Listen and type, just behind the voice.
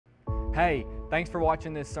Hey, thanks for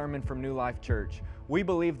watching this sermon from New Life Church. We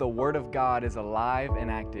believe the Word of God is alive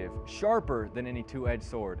and active, sharper than any two-edged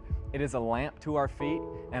sword. It is a lamp to our feet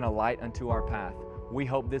and a light unto our path. We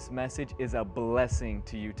hope this message is a blessing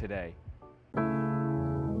to you today.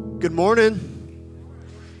 Good morning.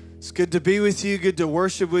 It's good to be with you, good to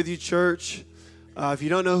worship with you, church. If you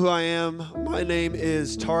don't know who I am, my name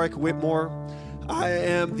is Tarik Whitmore. I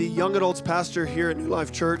am the young adults pastor here at New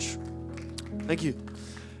Life Church. Thank you.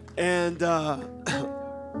 And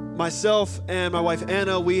myself and my wife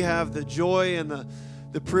Anna, we have the joy and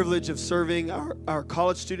the privilege of serving our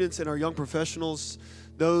college students and our young professionals,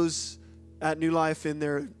 those at New Life in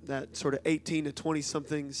that sort of 18 to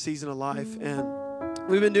 20-something season of life. And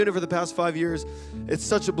we've been doing it for the past 5 years. It's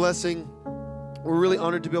such a blessing. We're really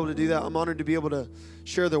honored to be able to do that. I'm honored to be able to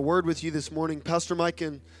share the word with you this morning. Pastor Mike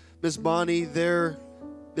and Miss Bonnie, they're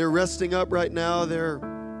resting up right now. They're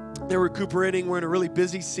recuperating. We're in a really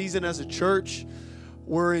busy season as a church.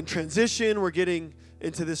 We're in transition. We're getting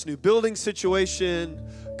into this new building situation.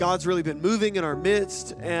 God's really been moving in our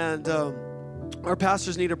midst, and our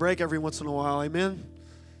pastors need a break every once in a while. Amen?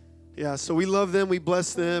 Yeah, so we love them. We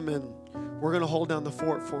bless them, and we're going to hold down the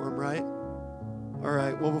fort for them, right? All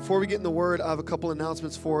right. Well, before we get in the word, I have a couple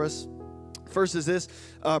announcements for us. First is this.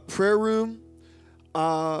 Prayer room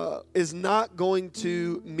is not going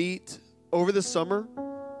to meet over the summer.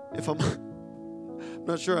 If I'm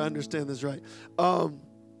not sure I understand this right.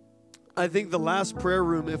 I think the last prayer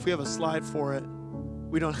room, if we have a slide for it,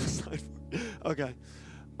 we don't have a slide for it. Okay.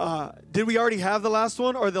 Did we already have the last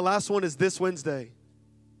one, or the last one is this Wednesday?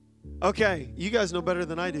 Okay, you guys know better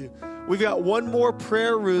than I do. We've got one more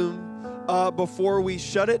prayer room before we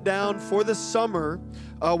shut it down for the summer.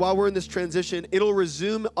 While we're in this transition, it'll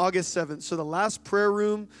resume August 7th. So the last prayer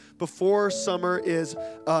room before summer is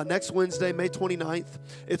next Wednesday, May 29th.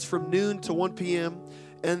 It's from noon to 1 p.m.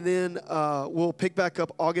 And then we'll pick back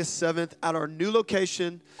up August 7th at our new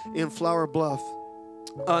location in Flower Bluff.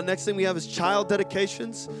 Next thing we have is child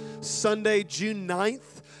dedications. Sunday, June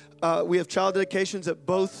 9th. We have child dedications at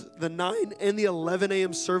both the 9 and the 11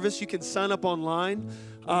 a.m. service. You can sign up online.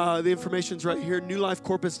 The information's right here,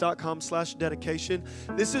 newlifecorpus.com/dedication.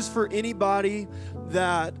 This is for anybody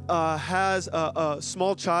that has a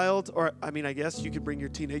small child, or I guess you could bring your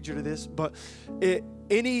teenager to this, but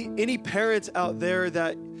any parents out there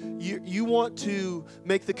that you want to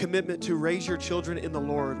make the commitment to raise your children in the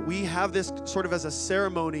Lord. We have this sort of as a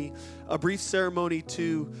ceremony, a brief ceremony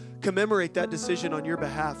to commemorate that decision on your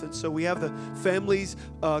behalf. And so we have the families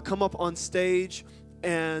come up on stage,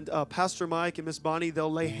 and Pastor Mike and Miss Bonnie,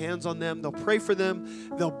 they'll lay hands on them, they'll pray for them,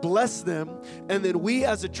 they'll bless them, and then we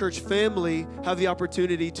as a church family have the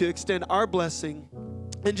opportunity to extend our blessing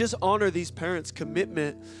and just honor these parents'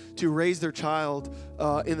 commitment to raise their child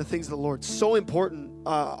in the things of the Lord. So important,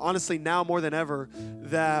 honestly, now more than ever,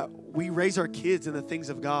 that we raise our kids in the things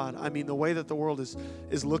of God. I mean, the way that the world is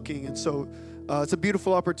looking. And so it's a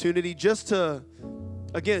beautiful opportunity just to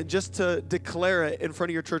declare it in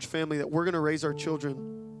front of your church family that we're going to raise our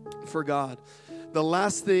children for God. The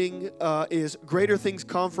last thing is Greater Things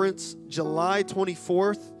Conference, July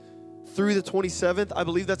 24th through the 27th. I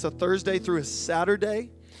believe that's a Thursday through a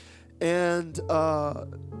Saturday. And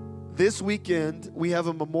this weekend, we have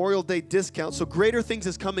a Memorial Day discount. So Greater Things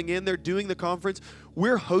is coming in. They're doing the conference.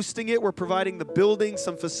 We're hosting it. We're providing the building,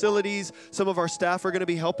 some facilities. Some of our staff are going to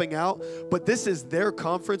be helping out. But this is their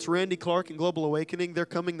conference. Randy Clark and Global Awakening, they're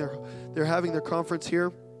coming. They're having their conference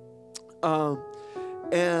here.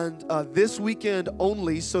 And this weekend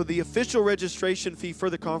only, so the official registration fee for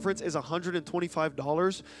the conference is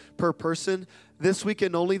 $125 per person. This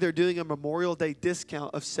weekend only, they're doing a Memorial Day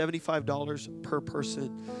discount of $75 per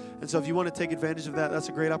person. And so if you want to take advantage of that, that's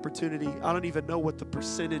a great opportunity. I don't even know what the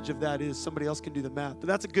percentage of that is. Somebody else can do the math. But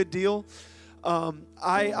that's a good deal.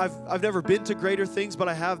 I've never been to Greater Things, but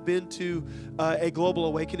I have been to a Global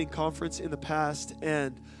Awakening conference in the past,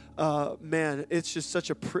 and man, it's just such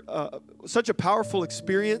a powerful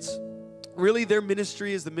experience. Really, their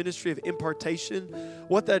ministry is the ministry of impartation.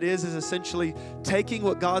 What that is essentially taking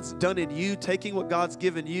what God's done in you, taking what God's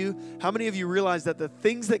given you. How many of you realize that the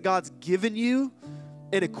things that God's given you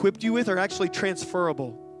and equipped you with are actually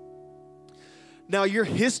transferable? Now, your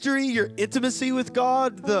history, your intimacy with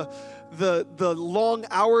God, the long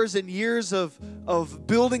hours and years of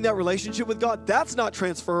building that relationship with God, that's not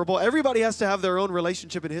transferable. Everybody has to have their own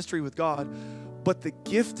relationship and history with God. But the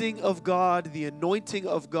gifting of God, the anointing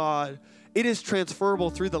of God, it is transferable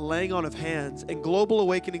through the laying on of hands. And Global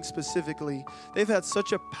Awakening specifically, they've had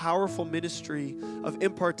such a powerful ministry of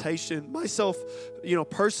impartation. Myself,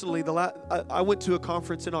 personally, I went to a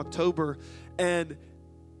conference in October, and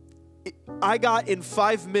I got in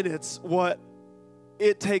 5 minutes what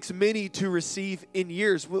it takes many to receive in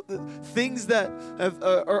years. Things that have,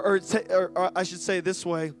 or I should say it this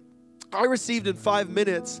way, I received in 5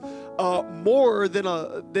 minutes more than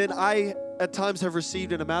I at times have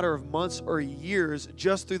received in a matter of months or years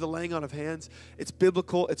just through the laying on of hands. It's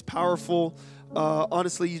biblical. It's powerful.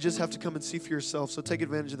 Honestly, you just have to come and see for yourself. So take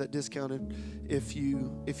advantage of that discount if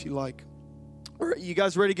you like. All right, you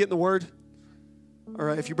guys ready to get in the Word? All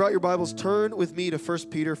right, if you brought your Bibles, turn with me to 1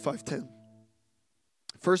 Peter 5:10.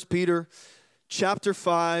 1 Peter chapter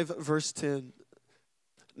 5, verse 10.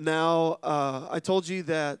 Now, I told you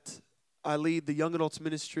that I lead the young adults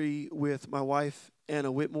ministry with my wife,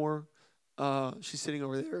 Anna Whitmore. She's sitting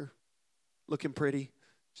over there looking pretty.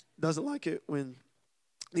 Doesn't like it when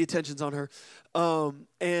the attention's on her.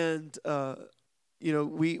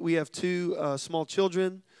 We have two small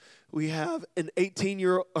children. We have an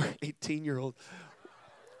 18-year-old.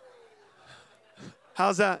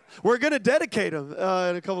 How's that? We're going to dedicate him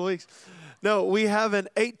in a couple of weeks. No, we have an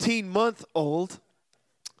 18-month-old.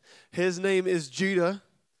 His name is Judah,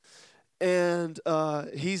 and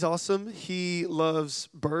he's awesome. He loves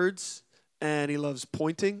birds, and he loves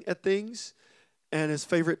pointing at things, and his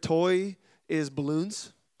favorite toy is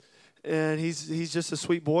balloons, and he's just a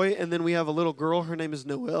sweet boy. And then we have a little girl. Her name is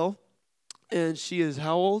Noelle, and she is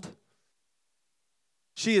how old?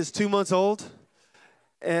 She is 2 months old.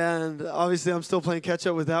 And obviously, I'm still playing catch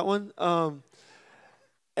up with that one. So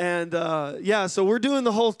we're doing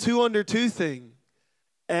the whole 2 under 2 thing,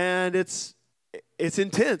 and it's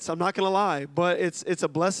intense. I'm not gonna lie, but it's a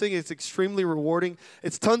blessing. It's extremely rewarding.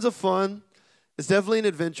 It's tons of fun. It's definitely an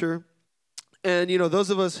adventure. And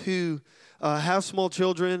those of us who have small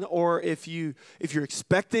children, or if you're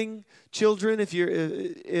expecting children, if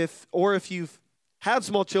you've had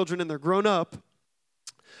small children and they're grown up.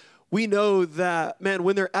 We know that, man,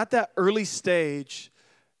 when they're at that early stage,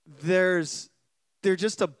 they're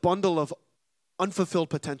just a bundle of unfulfilled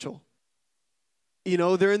potential.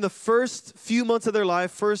 They're in the first few months of their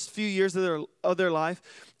life, first few years of their life,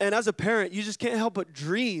 and as a parent, you just can't help but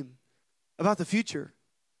dream about the future.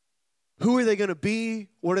 Who are they going to be?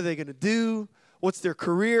 What are they going to do? What's their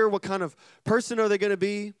career? What kind of person are they going to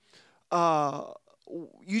be?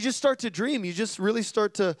 You just start to dream. You just really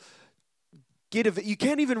start to you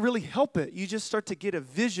can't even really help it. You just start to get a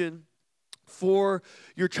vision for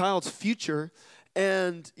your child's future.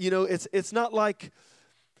 And, it's not like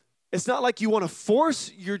you want to force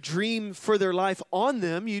your dream for their life on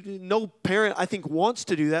them. No parent, I think, wants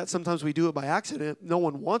to do that. Sometimes we do it by accident. No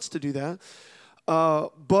one wants to do that.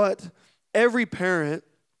 But every parent,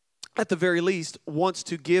 at the very least, wants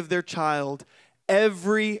to give their child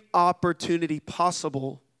every opportunity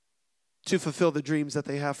possible to fulfill the dreams that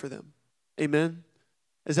they have for them. Amen?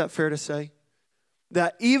 Is that fair to say?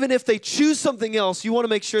 That even if they choose something else, you want to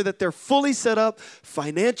make sure that they're fully set up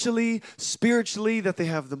financially, spiritually, that they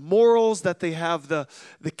have the morals, that they have the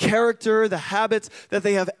character, the habits, that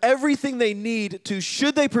they have everything they need to,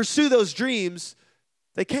 should they pursue those dreams,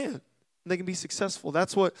 they can. And they can be successful.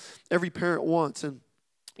 That's what every parent wants. And,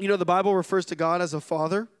 the Bible refers to God as a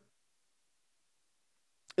father.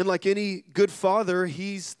 And like any good father,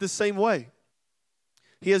 he's the same way.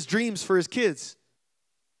 He has dreams for his kids.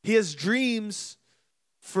 He has dreams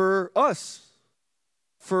for us,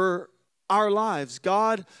 for our lives.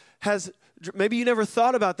 God has, maybe you never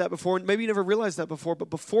thought about that before, and maybe you never realized that before,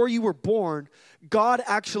 but before you were born, God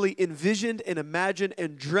actually envisioned and imagined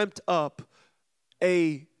and dreamt up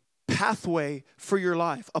a pathway for your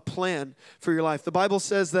life, a plan for your life. The Bible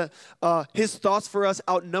says that his thoughts for us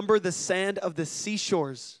outnumber the sand of the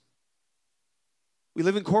seashores. We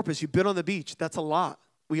live in Corpus. You've been on the beach. That's a lot.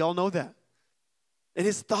 We all know that. And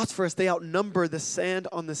his thoughts for us, they outnumber the sand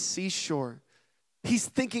on the seashore. He's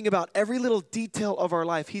thinking about every little detail of our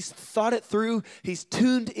life. He's thought it through. He's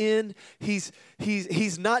tuned in. He's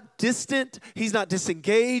not distant. He's not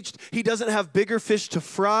disengaged. He doesn't have bigger fish to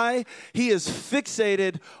fry. He is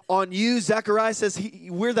fixated on you. Zechariah says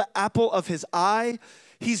we're the apple of his eye.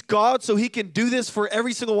 He's God, so he can do this for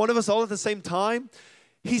every single one of us all at the same time.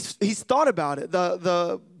 He's thought about it.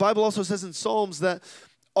 The Bible also says in Psalms that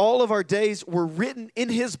all of our days were written in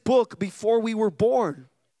his book before we were born.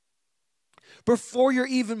 Before you're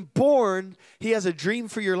even born, he has a dream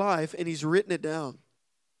for your life, and he's written it down.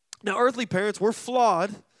 Now, earthly parents, we're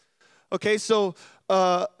flawed. Okay, so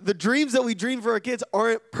the dreams that we dream for our kids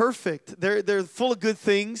aren't perfect. They're full of good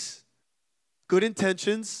things, good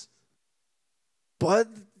intentions, but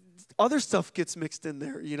other stuff gets mixed in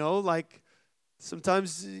there, like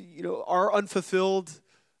sometimes, our unfulfilled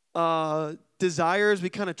desires, we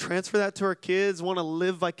kind of transfer that to our kids, want to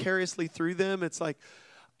live vicariously through them. It's like,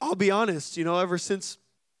 I'll be honest, ever since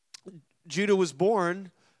Judah was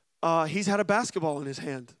born, he's had a basketball in his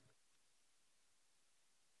hand.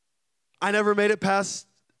 I never made it past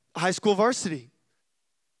high school varsity.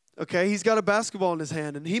 Okay, he's got a basketball in his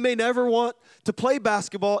hand, and he may never want to play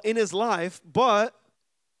basketball in his life, but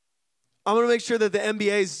I'm going to make sure that the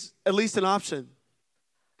NBA is at least an option.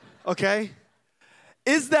 Okay?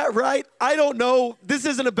 Is that right? I don't know. This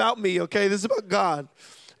isn't about me, okay? This is about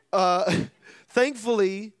God.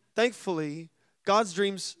 Thankfully, God's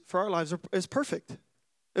dreams for our lives is perfect.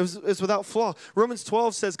 It's without flaw. Romans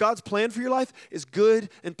 12 says God's plan for your life is good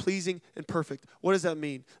and pleasing and perfect. What does that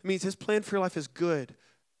mean? It means his plan for your life is good.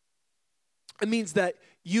 It means that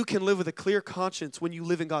you can live with a clear conscience when you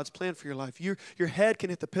live in God's plan for your life. Your head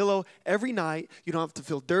can hit the pillow every night. You don't have to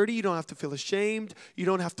feel dirty. You don't have to feel ashamed. You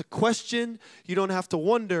don't have to question. You don't have to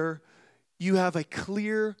wonder. You have a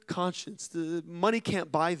clear conscience. The money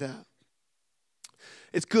can't buy that.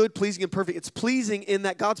 It's good, pleasing, and perfect. It's pleasing in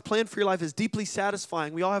that God's plan for your life is deeply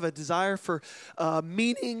satisfying. We all have a desire for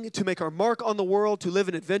meaning, to make our mark on the world, to live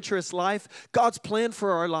an adventurous life. God's plan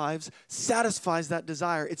for our lives satisfies that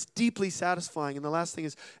desire. It's deeply satisfying. And the last thing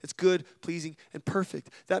is it's good, pleasing, and perfect.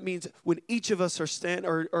 That means when each of us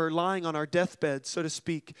are lying on our deathbed, so to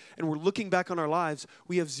speak, and we're looking back on our lives,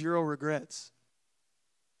 we have zero regrets.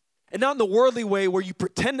 And not in the worldly way where you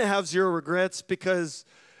pretend to have zero regrets because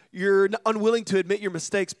you're unwilling to admit your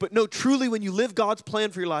mistakes. But no, truly, when you live God's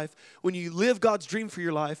plan for your life, when you live God's dream for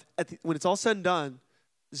your life, when it's all said and done,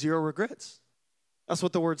 zero regrets. That's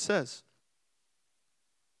what the word says.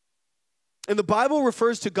 And the Bible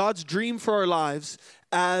refers to God's dream for our lives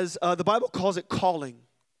as, the Bible calls it calling.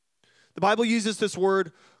 The Bible uses this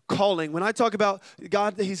word calling. When I talk about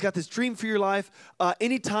God, he's got this dream for your life,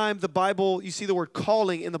 anytime you see the word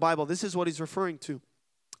calling in the Bible, this is what he's referring to.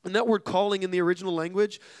 And that word calling in the original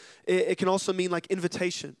language, it can also mean like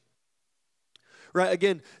invitation. Right?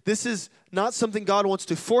 Again, this is not something God wants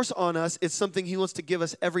to force on us. It's something he wants to give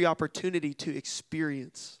us every opportunity to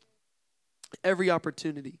experience. Every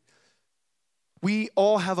opportunity. We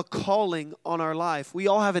all have a calling on our life. We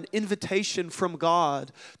all have an invitation from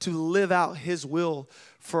God to live out his will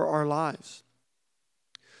for our lives.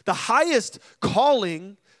 The highest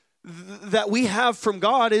calling that we have from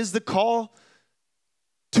God is the call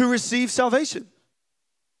to receive salvation.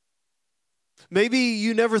 Maybe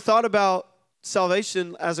you never thought about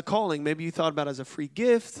salvation as a calling. Maybe you thought about it as a free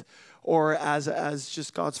gift or as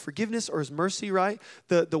just God's forgiveness or his mercy, right?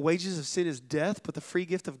 The wages of sin is death, but the free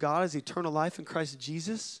gift of God is eternal life in Christ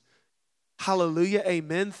Jesus. Hallelujah,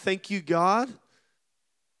 amen. Thank you, God.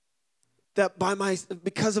 That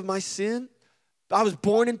because of my sin, I was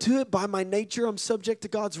born into it. By my nature, I'm subject to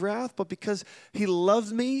God's wrath. But because he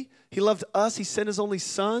loved me, he loved us, he sent his only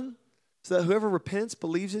son so that whoever repents,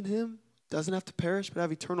 believes in him, doesn't have to perish but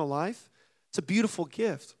have eternal life. It's a beautiful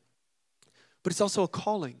gift. But it's also a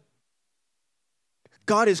calling.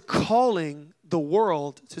 God is calling the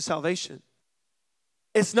world to salvation.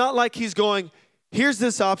 It's not like he's going, here's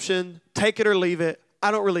this option, take it or leave it.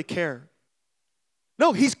 I don't really care.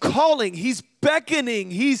 No, he's calling, he's beckoning,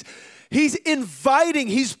 he's inviting,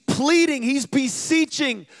 he's pleading, he's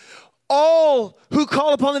beseeching. All who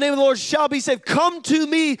call upon the name of the Lord shall be saved. Come to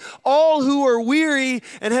me, all who are weary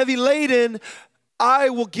and heavy laden. I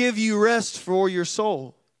will give you rest for your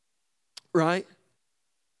soul. Right?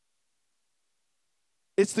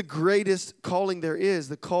 It's the greatest calling there is,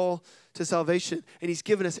 the call to salvation. And he's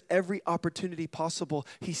given us every opportunity possible.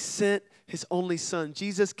 He sent his only son.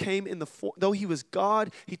 Jesus came in though he was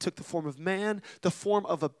God, he took the form of man, the form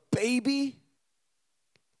of a baby.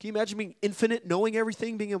 Can you imagine being infinite, knowing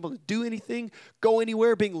everything, being able to do anything, go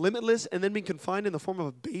anywhere, being limitless, and then being confined in the form of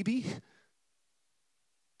a baby?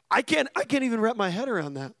 I can't even wrap my head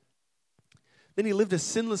around that. Then he lived a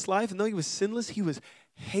sinless life, and though he was sinless, he was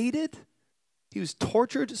hated. He was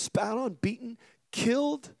tortured, spat on, beaten,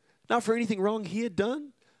 killed, not for anything wrong he had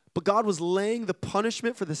done, but God was laying the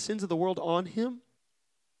punishment for the sins of the world on him.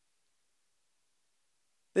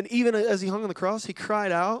 Then even as he hung on the cross, he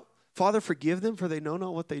cried out, Father, forgive them, for they know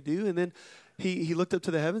not what they do. And then he looked up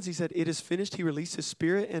to the heavens. He said, it is finished. He released his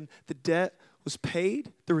spirit, and the debt was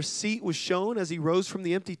paid. The receipt was shown as he rose from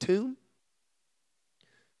the empty tomb.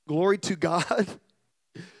 Glory to God.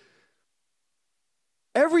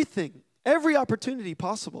 Everything, every opportunity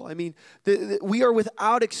possible. I mean, we are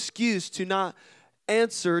without excuse to not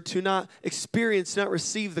answer, to not experience, to not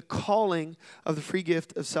receive the calling of the free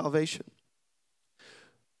gift of salvation.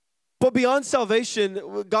 But beyond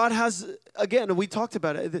salvation, God has, again, we talked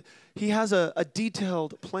about it, he has a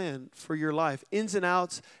detailed plan for your life, ins and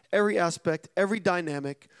outs, every aspect, every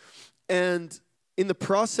dynamic. And in the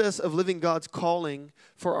process of living God's calling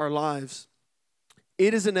for our lives,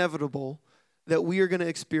 it is inevitable that we are going to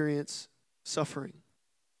experience suffering.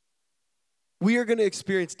 We are going to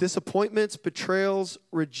experience disappointments, betrayals,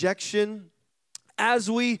 rejection,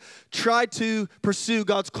 as we try to pursue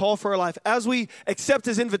God's call for our life, as we accept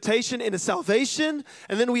His invitation into salvation,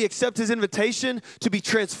 and then we accept His invitation to be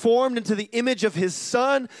transformed into the image of His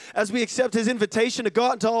Son, as we accept His invitation to go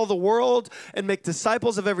out into all the world and make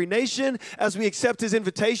disciples of every nation, as we accept His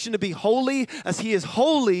invitation to be holy as He is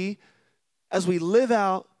holy, as we live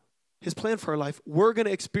out His plan for our life, we're going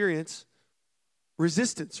to experience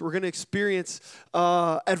resistance. We're going to experience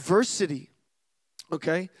adversity,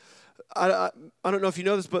 okay? I don't know if you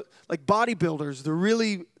know this, but like bodybuilders, the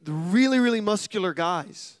really muscular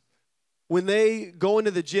guys, when they go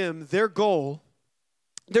into the gym, their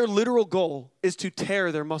literal goal is to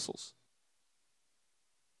tear their muscles.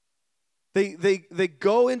 They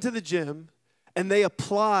go into the gym and they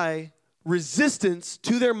apply resistance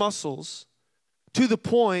to their muscles to the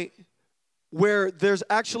point where there's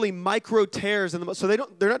actually micro tears in the muscle. So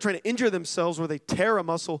they're not trying to injure themselves where they tear a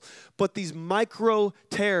muscle, but these micro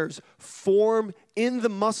tears form in the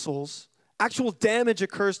muscles. Actual damage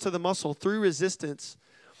occurs to the muscle through resistance.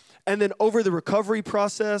 And then over the recovery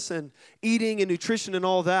process and eating and nutrition and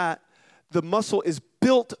all that, the muscle is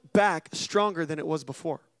built back stronger than it was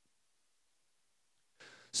before.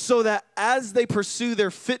 So that as they pursue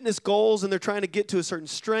their fitness goals and they're trying to get to a certain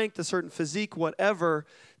strength, a certain physique, whatever,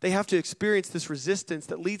 they have to experience this resistance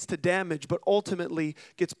that leads to damage, but ultimately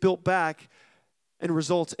gets built back and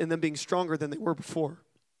results in them being stronger than they were before.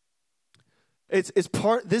 This is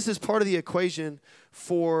part of the equation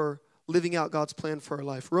for living out God's plan for our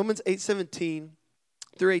life. Romans 8:17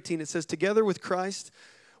 through 18, it says, "Together with Christ,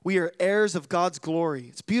 we are heirs of God's glory."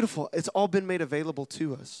 It's beautiful. It's all been made available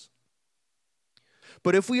to us.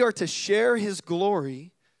 But if we are to share His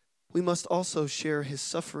glory, we must also share His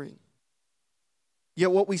suffering. Yet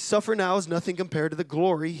what we suffer now is nothing compared to the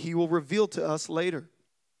glory He will reveal to us later.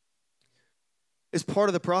 It's part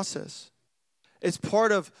of the process. It's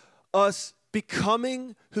part of us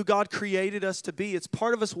becoming who God created us to be. It's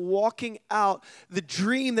part of us walking out the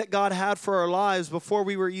dream that God had for our lives before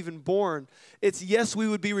we were even born. It's, yes, we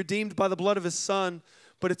would be redeemed by the blood of His Son,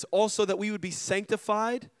 but it's also that we would be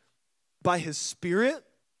sanctified by His Spirit,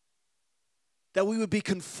 that we would be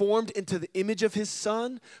conformed into the image of His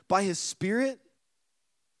Son by His Spirit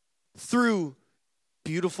through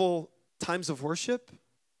beautiful times of worship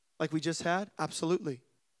like we just had? Absolutely.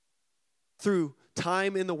 Through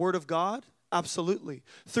time in the Word of God? Absolutely.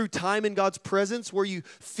 Through time in God's presence where you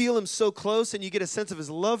feel Him so close and you get a sense of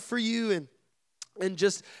His love for you and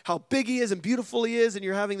just how big He is and beautiful He is, and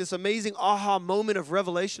you're having this amazing aha moment of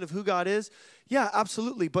revelation of who God is? Yeah,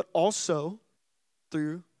 absolutely, but also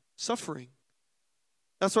through suffering.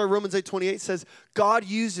 That's why Romans 8:28 says God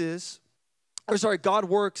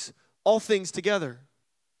works all things together.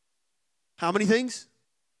 How many things?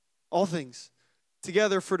 All things.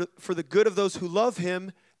 Together for the good of those who love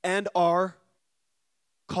Him and are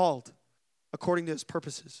called according to His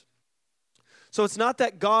purposes. So it's not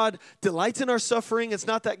that God delights in our suffering. It's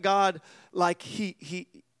not that God, like He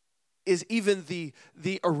is even the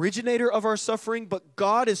originator of our suffering, but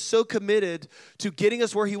God is so committed to getting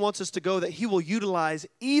us where He wants us to go that He will utilize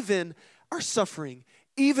even our suffering,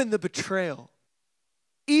 even the betrayal,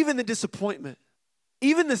 even the disappointment,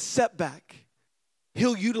 even the setback.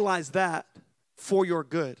 He'll utilize that for your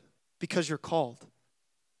good because you're called.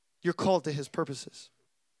 You're called to His purposes.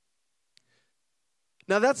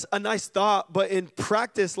 Now that's a nice thought, but in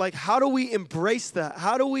practice, like, how do we embrace that?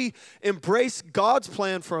 How do we embrace God's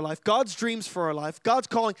plan for our life, God's dreams for our life, God's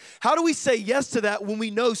calling? How do we say yes to that when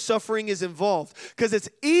we know suffering is involved? Because it's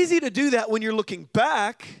easy to do that when you're looking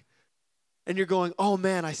back and you're going, oh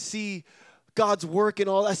man, I see God's work and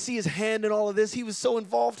all. I see His hand in all of this. He was so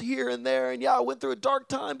involved here and there. And yeah, I went through a dark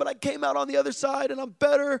time, but I came out on the other side and I'm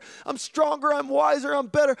better. I'm stronger. I'm wiser. I'm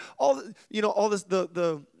better. All this,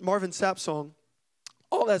 the Marvin Sapp song.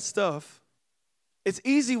 All that stuff, it's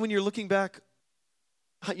easy when you're looking back,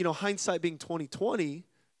 hindsight being 20/20,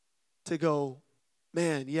 to go,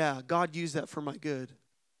 man, yeah, God used that for my good.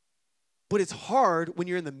 But it's hard when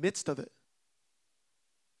you're in the midst of it.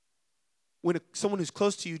 When someone who's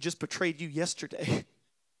close to you just betrayed you yesterday,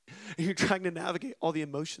 and you're trying to navigate all the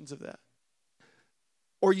emotions of that.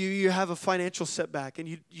 Or you have a financial setback, and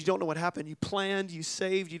you don't know what happened. You planned, you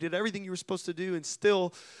saved, you did everything you were supposed to do, and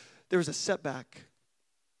still there was a setback.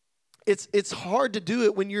 It's hard to do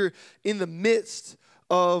it when you're in the midst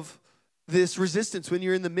of this resistance, when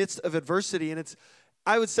you're in the midst of adversity. And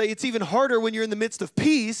I would say it's even harder when you're in the midst of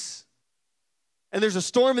peace and there's a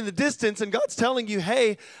storm in the distance, and God's telling you,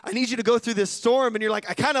 hey, I need you to go through this storm, and you're like,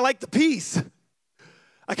 I kind of like the peace.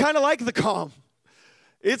 I kind of like the calm.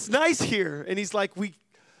 It's nice here. And he's like,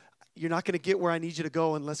 you're not going to get where I need you to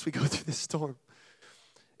go unless we go through this storm.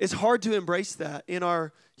 It's hard to embrace that in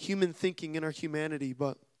our human thinking, in our humanity,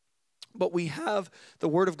 but we have the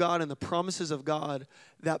Word of God and the promises of God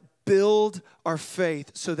that build our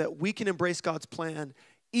faith so that we can embrace God's plan,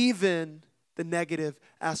 even the negative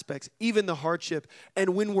aspects, even the hardship.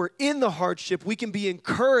 And when we're in the hardship, we can be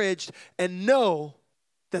encouraged and know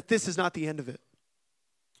that this is not the end of it.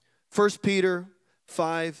 1 Peter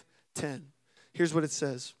 5:10. Here's what it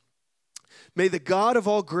says. May the God of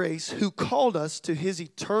all grace, who called us to his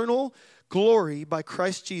eternal glory by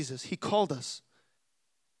Christ Jesus, he called us.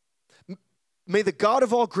 May the God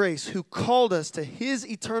of all grace, who called us to his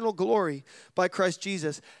eternal glory by Christ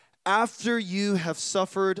Jesus, after you have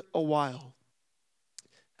suffered a while,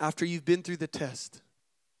 after you've been through the test,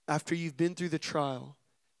 after you've been through the trial,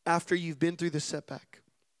 after you've been through the setback,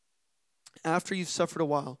 after you've suffered a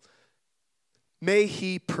while, may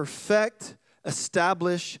he perfect,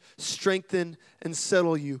 establish, strengthen, and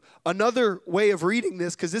settle you. Another way of reading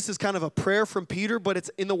this, because this is kind of a prayer from Peter, but it's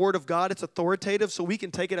in the Word of God, it's authoritative, so we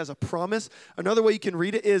can take it as a promise. Another way you can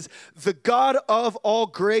read it is, the God of all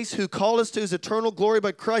grace, who called us to his eternal glory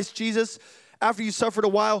by Christ Jesus, after you suffered a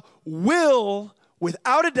while, will,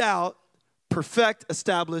 without a doubt, perfect,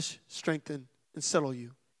 establish, strengthen, and settle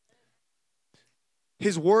you.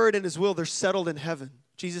 His word and his will, they're settled in heaven.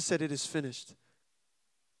 Jesus said it is finished.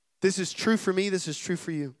 This is true for me. This is true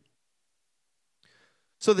for you.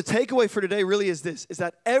 So the takeaway for today really is this, is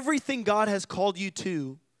that everything God has called you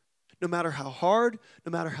to, no matter how hard,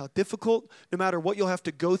 no matter how difficult, no matter what you'll have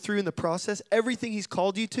to go through in the process, everything he's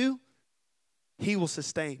called you to, he will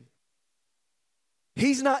sustain.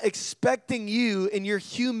 He's not expecting you in your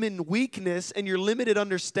human weakness and your limited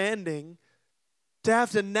understanding to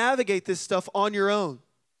have to navigate this stuff on your own.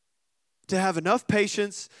 To have enough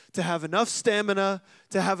patience, to have enough stamina,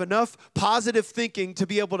 to have enough positive thinking to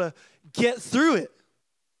be able to get through it.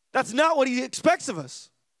 That's not what he expects of us.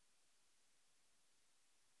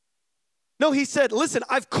 No, he said, listen,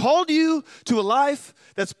 I've called you to a life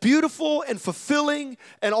that's beautiful and fulfilling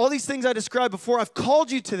and all these things I described before. I've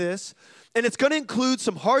called you to this, and it's going to include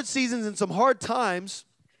some hard seasons and some hard times.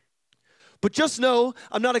 But just know,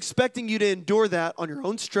 I'm not expecting you to endure that on your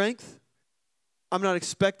own strength. I'm not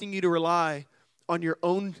expecting you to rely on your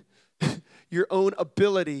own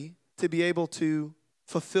ability to be able to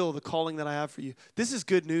fulfill the calling that I have for you. This is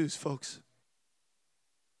good news, folks.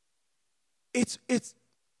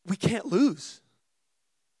 We can't lose.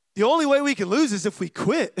 The only way we can lose is if we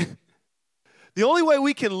quit. The only way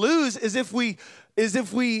we can lose is if we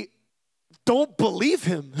don't believe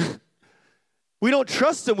him. We don't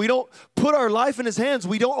trust him. We don't put our life in his hands.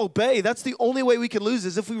 We don't obey. That's the only way we can lose,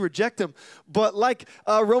 is if we reject him. But like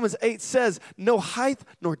Romans 8 says, no height,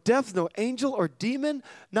 nor depth, no angel or demon,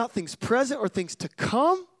 not things present or things to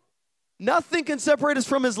come. Nothing can separate us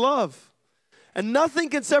from his love. And nothing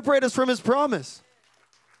can separate us from his promise.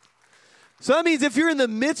 So that means if you're in the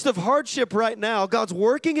midst of hardship right now, God's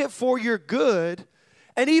working it for your good.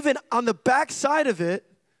 And even on the backside of it,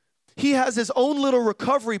 he has his own little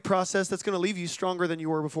recovery process that's going to leave you stronger than you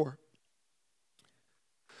were before.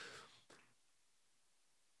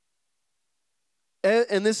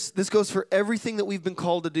 And this goes for everything that we've been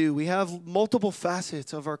called to do. We have multiple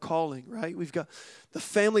facets of our calling, right? We've got the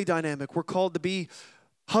family dynamic. We're called to be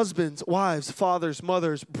husbands, wives, fathers,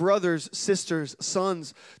 mothers, brothers, sisters,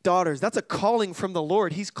 sons, daughters. That's a calling from the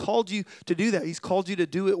Lord. He's called you to do that. He's called you to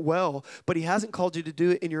do it well, but he hasn't called you to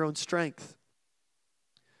do it in your own strength.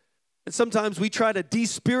 And sometimes we try to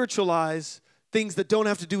despiritualize things that don't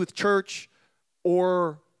have to do with church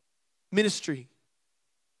or ministry.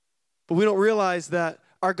 But we don't realize that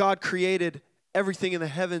our God created everything in the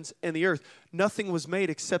heavens and the earth. Nothing was made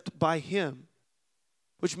except by him,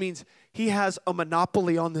 which means he has a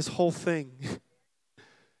monopoly on this whole thing.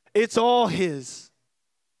 It's all his.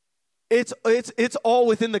 It's all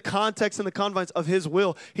within the context and the confines of his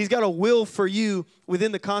will. He's got a will for you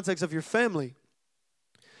within the context of your family.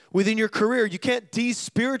 Within your career, you can't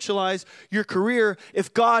despiritualize your career.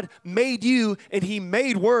 If God made you and he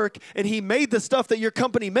made work and he made the stuff that your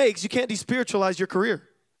company makes, you can't despiritualize your career.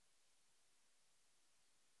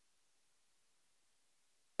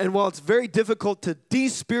 And while it's very difficult to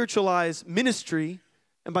despiritualize ministry,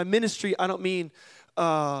 and by ministry I don't mean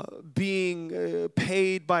being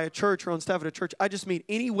paid by a church or on staff at a church. I just mean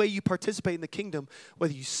any way you participate in the kingdom,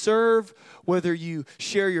 whether you serve, whether you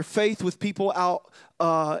share your faith with people out,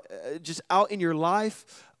 just out in your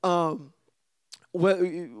life.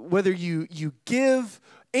 whether you give,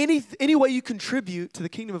 any way you contribute to the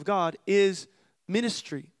kingdom of God is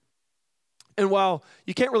ministry. And while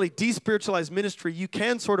you can't really despiritualize ministry, you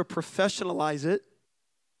can sort of professionalize it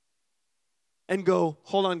and go,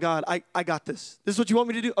 hold on, God, I got this. This is what you want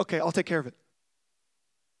me to do? Okay, I'll take care of it.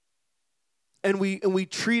 And we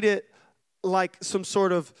treat it like some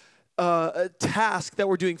sort of a task that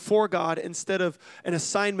we're doing for God instead of an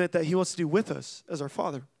assignment that he wants to do with us as our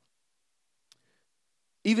Father.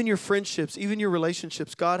 Even your friendships, even your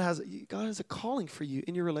relationships, God has a calling for you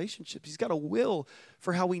in your relationships. He's got a will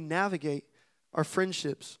for how we navigate our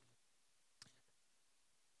friendships.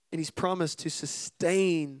 And he's promised to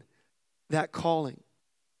sustain that calling.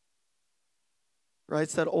 Right?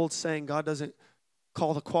 It's that old saying, God doesn't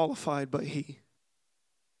call the qualified, but he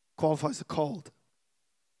qualifies the called.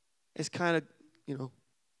 It's kind of,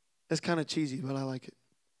 it's kind of cheesy, but I like it.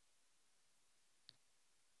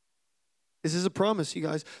 This is a promise, you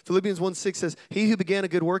guys. Philippians 1:6 says, he who began a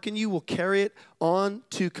good work in you will carry it on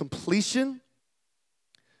to completion.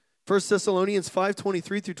 1 Thessalonians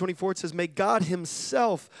 5:23 through 24, it says, may God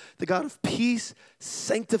himself, the God of peace,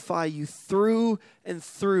 sanctify you through and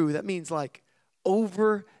through. That means like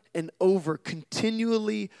over and over,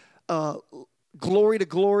 continually glory to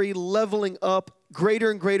glory, leveling up, greater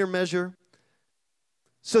and greater measure,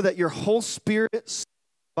 so that your whole spirit, soul,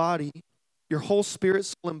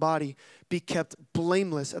 and body be kept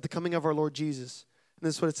blameless at the coming of our Lord Jesus. And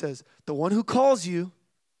this is what it says. The one who calls you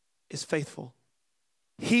is faithful.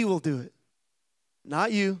 He will do it.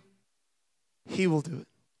 Not you. He will do it.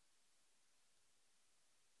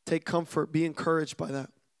 Take comfort. Be encouraged by that.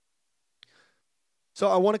 So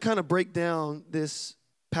I want to kind of break down this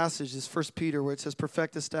passage, this 1 Peter, where it says,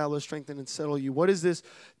 perfect, establish, strengthen, and settle you. What is this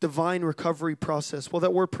divine recovery process? Well,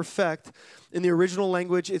 that word perfect, in the original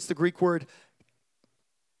language, it's the Greek word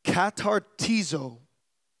katartizo.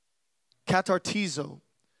 Katartizo.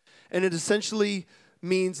 And it essentially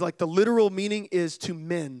means, like, the literal meaning is to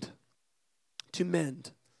mend. To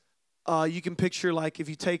mend. You can picture, like, if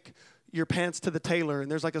you take your pants to the tailor and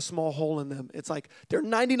there's like a small hole in them. It's like they're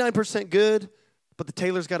 99% good, but the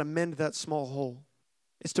tailor's got to mend that small hole.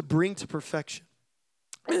 It's to bring to perfection.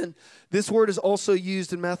 And this word is also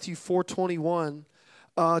used in Matthew 4:21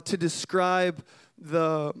 to describe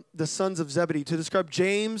the sons of Zebedee, to describe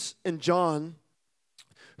James and John,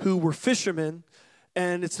 who were fishermen.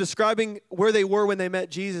 And it's describing where they were when they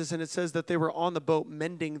met Jesus, and it says that they were on the boat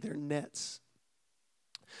mending their nets.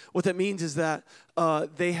 What that means is that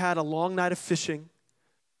they had a long night of fishing,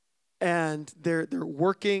 and they're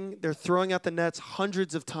working, they're throwing out the nets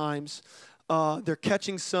hundreds of times. They're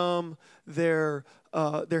catching some. They're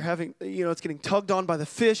having, it's getting tugged on by the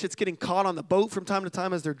fish. It's getting caught on the boat from time to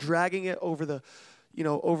time as they're dragging it over the,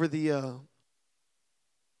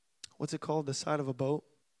 what's it called? The side of a boat.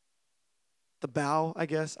 The bow, I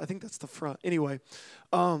guess. I think that's the front. Anyway,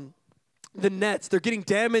 the nets, they're getting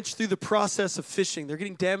damaged through the process of fishing. They're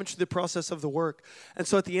getting damaged through the process of the work. And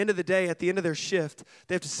so at the end of the day, at the end of their shift,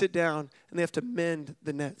 they have to sit down and they have to mend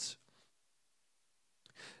the nets.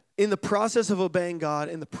 In the process of obeying God,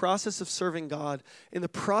 in the process of serving God, in the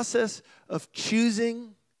process of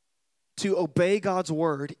choosing to obey God's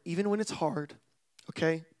word, even when it's hard,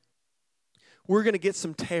 okay, we're going to get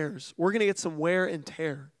some tears. We're going to get some wear and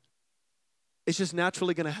tear. It's just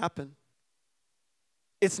naturally going to happen.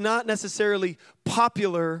 It's not necessarily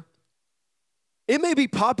popular. It may be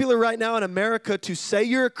popular right now in America to say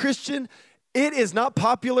you're a Christian. It is not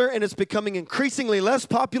popular, and it's becoming increasingly less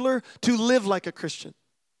popular to live like a Christian.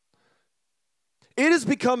 It is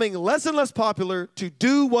becoming less and less popular to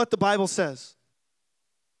do what the Bible says.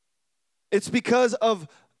 It's because of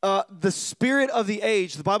the spirit of the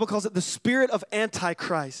age. The Bible calls it the spirit of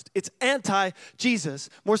Antichrist. It's anti-Jesus.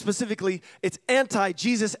 More specifically, it's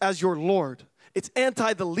anti-Jesus as your Lord. It's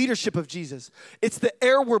anti the leadership of Jesus. It's the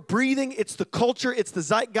air we're breathing. It's the culture. It's the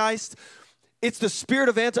zeitgeist. It's the spirit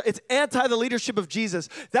of it's anti the leadership of Jesus.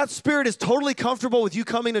 That spirit is totally comfortable with you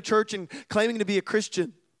coming to church and claiming to be a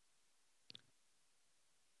Christian.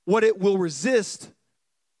 What it will resist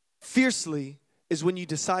fiercely is when you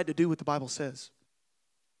decide to do what the Bible says.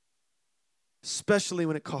 Especially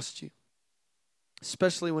when it costs you.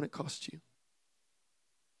 Especially when it costs you.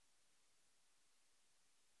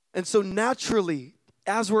 And so naturally,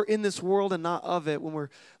 as we're in this world and not of it, when we're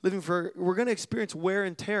living we're going to experience wear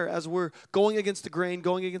and tear as we're going against the grain,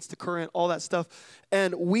 going against the current, all that stuff.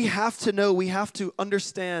 And we have to know, we have to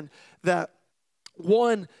understand that,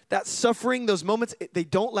 one, that suffering, those moments, they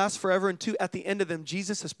don't last forever. And two, at the end of them,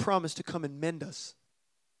 Jesus has promised to come and mend us.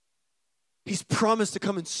 He's promised to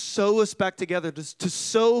come and sew us back together, to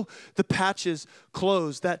sew the patches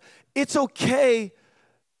closed, that it's okay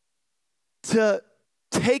to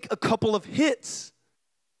take a couple of hits.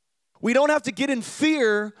 We don't have to get in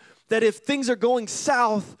fear that if things are going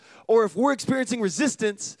south or if we're experiencing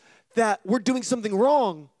resistance, that we're doing something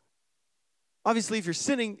wrong. Obviously, if you're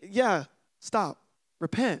sinning, yeah, stop,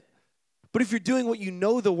 repent. But if you're doing what you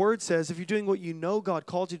know the Word says, if you're doing what you know God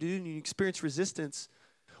called you to do and you experience resistance,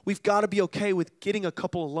 we've got to be okay with getting a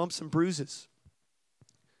couple of lumps and bruises.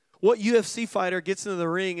 What UFC fighter gets into the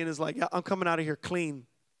ring and is like, yeah, I'm coming out of here clean?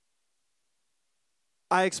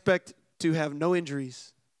 I expect to have no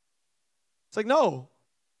injuries. It's like, no.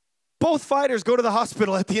 Both fighters go to the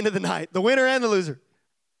hospital at the end of the night, the winner and the loser.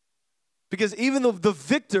 Because even the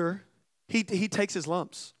victor, he takes his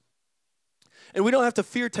lumps. And we don't have to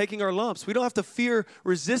fear taking our lumps. We don't have to fear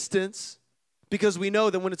resistance because we know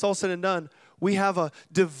that when it's all said and done, we have a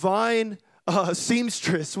divine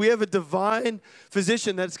seamstress. We have a divine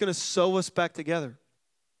physician that's going to sew us back together.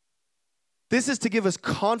 This is to give us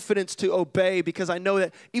confidence to obey because I know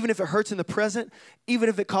that even if it hurts in the present, even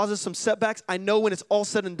if it causes some setbacks, I know when it's all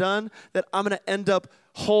said and done that I'm going to end up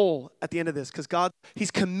whole at the end of this because God,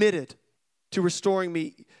 He's committed to restoring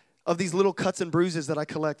me of these little cuts and bruises that I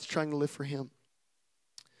collect trying to live for Him.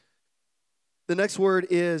 The next word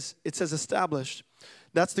is, it says established.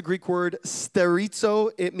 That's the Greek word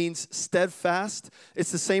sterizo. It means steadfast.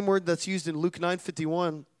 It's the same word that's used in Luke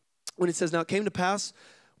 9:51 when it says, now it came to pass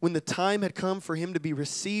when the time had come for him to be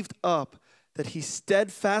received up, that he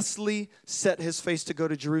steadfastly set his face to go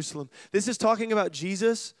to Jerusalem. This is talking about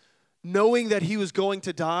Jesus knowing that he was going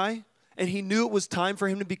to die, and he knew it was time for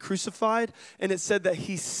him to be crucified, and it said that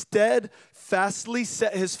he steadfastly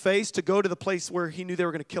set his face to go to the place where he knew they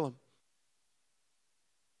were going to kill him.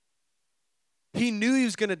 He knew he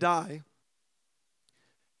was going to die,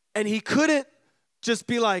 and he couldn't just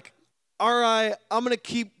be like, all right, I'm going to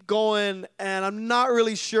keep going, and I'm not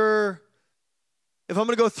really sure if I'm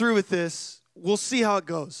going to go through with this. We'll see how it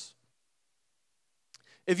goes.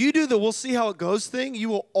 If you do the we'll see how it goes thing, you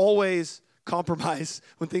will always compromise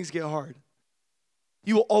when things get hard.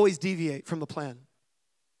 You will always deviate from the plan.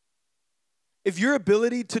 If your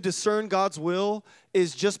ability to discern God's will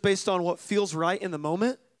is just based on what feels right in the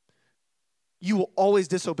moment, you will always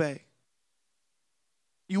disobey.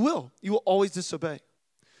 You will. You will always disobey.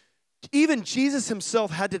 Even Jesus himself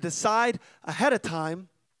had to decide ahead of time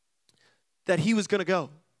that he was going to go.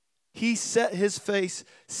 He set his face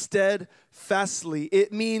steadfastly.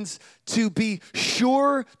 It means to be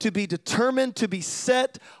sure, to be determined, to be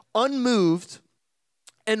set, unmoved.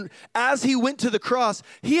 And as he went to the cross,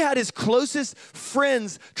 he had his closest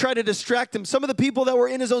friends try to distract him. Some of the people that were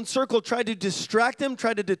in his own circle tried to distract him,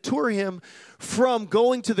 tried to detour him from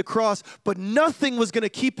going to the cross, but nothing was going to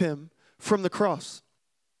keep him from the cross.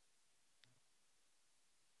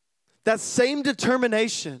 That same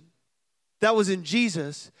determination that was in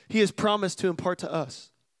Jesus, he has promised to impart to us.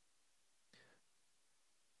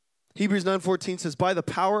 Hebrews 9:14 says, by the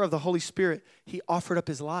power of the Holy Spirit, he offered up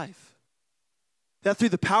his life. That through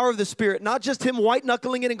the power of the Spirit, not just him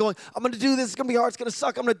white-knuckling it and going, I'm going to do this, it's going to be hard, it's going to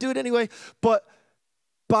suck, I'm going to do it anyway, but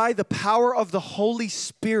by the power of the Holy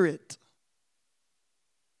Spirit,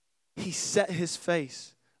 he set his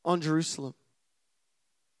face on Jerusalem.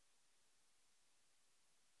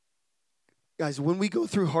 Guys, when we go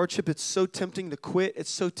through hardship, it's so tempting to quit.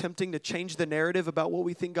 It's so tempting to change the narrative about what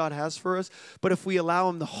we think God has for us. But if we allow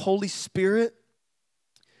him, the Holy Spirit,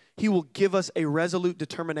 he will give us a resolute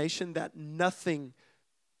determination that nothing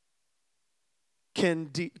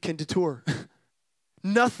can detour.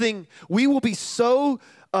 Nothing. We will be so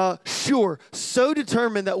sure, so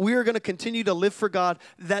determined that we are going to continue to live for God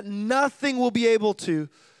that nothing will be able to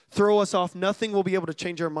throw us off. Nothing will be able to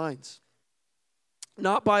change our minds.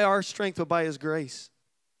 Not by our strength, but by his grace.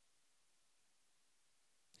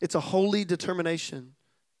 It's a holy determination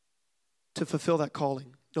to fulfill that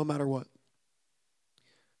calling, no matter what.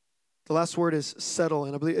 The last word is settle,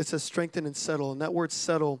 and I believe it says strengthen and settle. And that word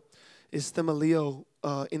settle is themelio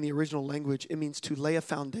in the original language. It means to lay a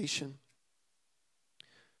foundation.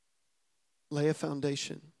 Lay a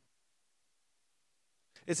foundation.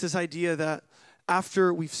 It's this idea that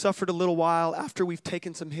after we've suffered a little while, after we've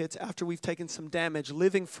taken some hits, after we've taken some damage,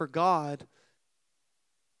 living for God,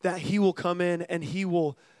 that he will come in and he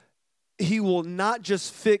will not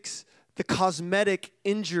just fix the cosmetic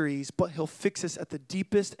injuries, but he'll fix us at the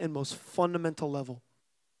deepest and most fundamental level.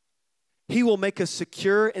 He will make us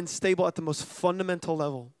secure and stable at the most fundamental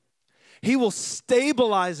level. He will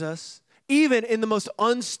stabilize us even in the most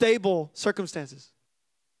unstable circumstances.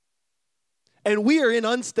 And we are in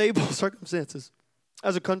unstable circumstances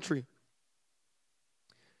as a country.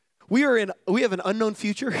 We have an unknown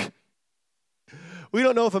future. We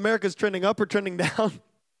don't know if America's trending up or trending down.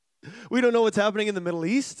 We don't know what's happening in the Middle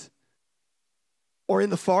East or in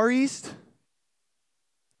the Far East.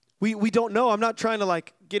 We don't know. I'm not trying to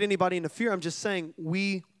get anybody into fear. I'm just saying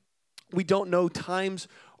we don't know. Times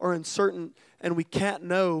are uncertain, and we can't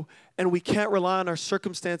know, and we can't rely on our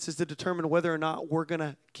circumstances to determine whether or not we're going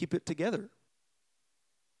to keep it together.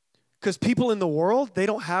 Because people in the world, they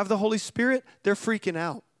don't have the Holy Spirit. They're freaking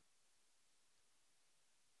out.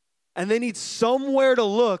 And they need somewhere to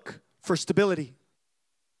look for stability.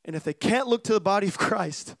 And if they can't look to the body of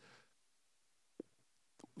Christ,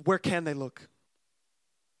 where can they look?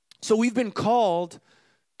 So we've been called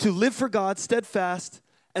to live for God, steadfast,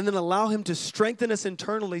 and then allow Him to strengthen us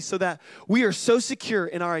internally so that we are so secure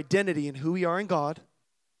in our identity and who we are in God.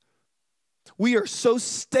 We are so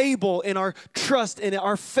stable in our trust and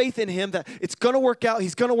our faith in Him that it's going to work out.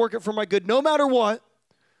 He's going to work it for my good no matter what.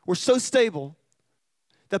 We're so stable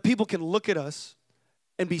that people can look at us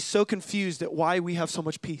and be so confused at why we have so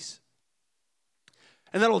much peace.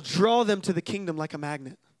 And that'll draw them to the kingdom like a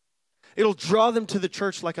magnet. It'll draw them to the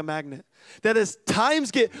church like a magnet. That as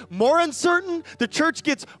times get more uncertain, the church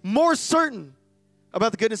gets more certain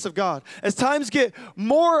about the goodness of God. As times get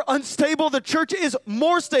more unstable, the church is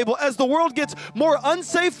more stable. As the world gets more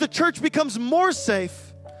unsafe, the church becomes more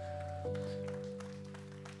safe.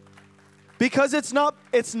 Because it's not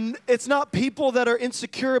people that are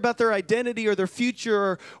insecure about their identity or their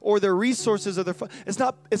future or their resources or it's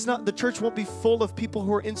not the church won't be full of people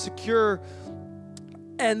who are insecure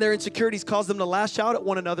and their insecurities cause them to lash out at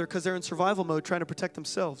one another because they're in survival mode trying to protect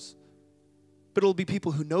themselves. But it'll be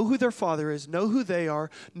people who know who their Father is, know who they are,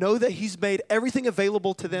 know that He's made everything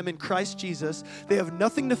available to them in Christ Jesus. They have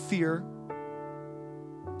nothing to fear.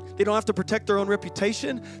 They don't have to protect their own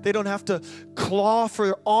reputation. They don't have to claw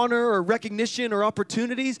for honor or recognition or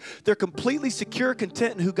opportunities. They're completely secure,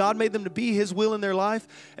 content in who God made them to be, His will in their life,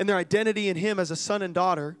 and their identity in Him as a son and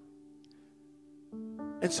daughter.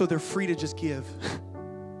 And so they're free to just give.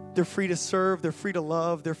 They're free to serve. They're free to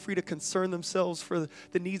love. They're free to concern themselves for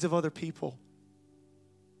the needs of other people.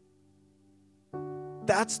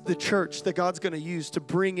 That's the church that God's going to use to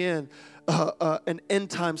bring in an end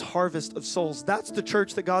times harvest of souls. That's the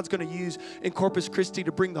church that God's going to use in Corpus Christi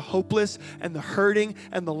to bring the hopeless and the hurting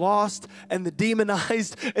and the lost and the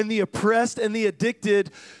demonized and the oppressed and the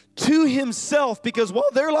addicted to Himself. Because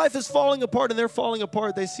while their life is falling apart and they're falling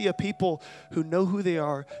apart, they see a people who know who they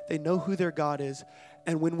are. They know who their God is.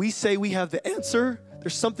 And when we say we have the answer,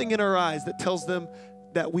 there's something in our eyes that tells them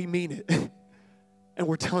that we mean it. And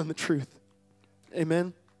we're telling the truth.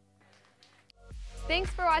 Amen. Thanks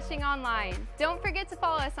for watching online. Don't forget to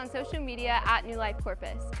follow us on social media at New Life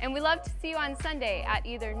Corpus. And we love to see you on Sunday at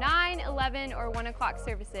either 9, 11, or 1 o'clock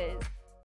services.